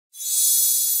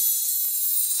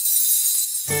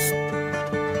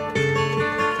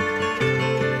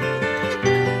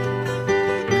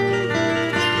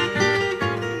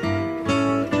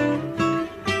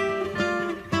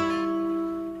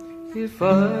If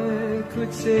I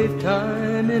could save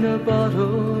time in a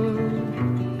bottle,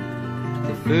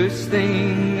 the first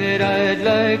thing that I'd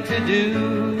like to do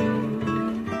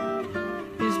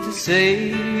is to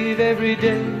save every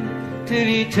day till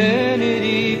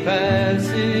eternity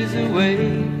passes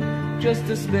away, just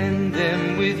to spend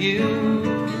them with you.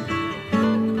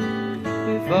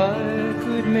 If I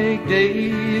could make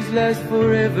days last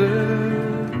forever,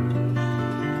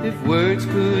 if words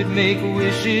could make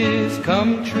wishes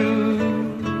come true,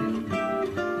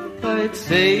 I'd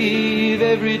save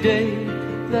every day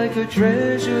like a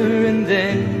treasure, and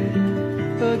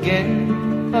then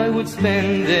again I would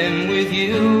spend them with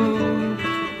you.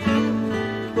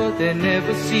 But there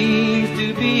never seems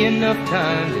to be enough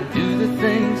time to do the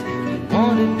things you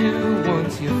want to do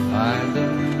once you find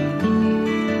them.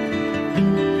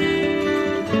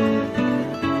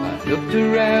 I've looked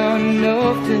around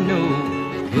enough to know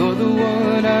you're the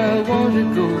one I want to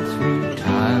go through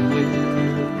time with.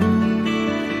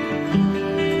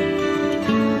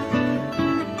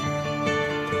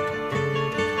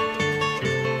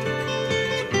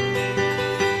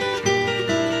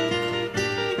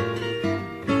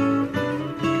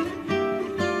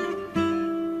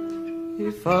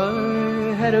 If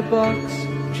I had a box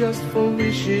just for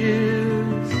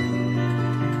wishes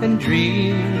and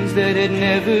dreams that had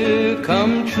never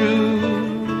come true,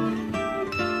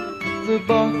 the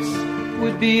box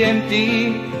would be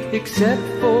empty except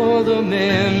for the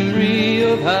memory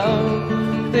of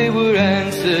how they were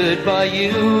answered by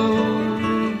you.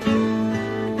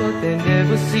 But there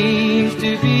never seems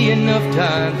to be enough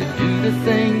time to do the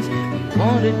things you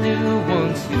want to do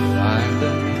once you find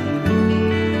them.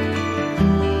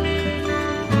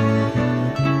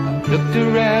 I've looked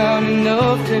around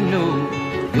enough to know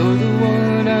you're the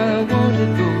one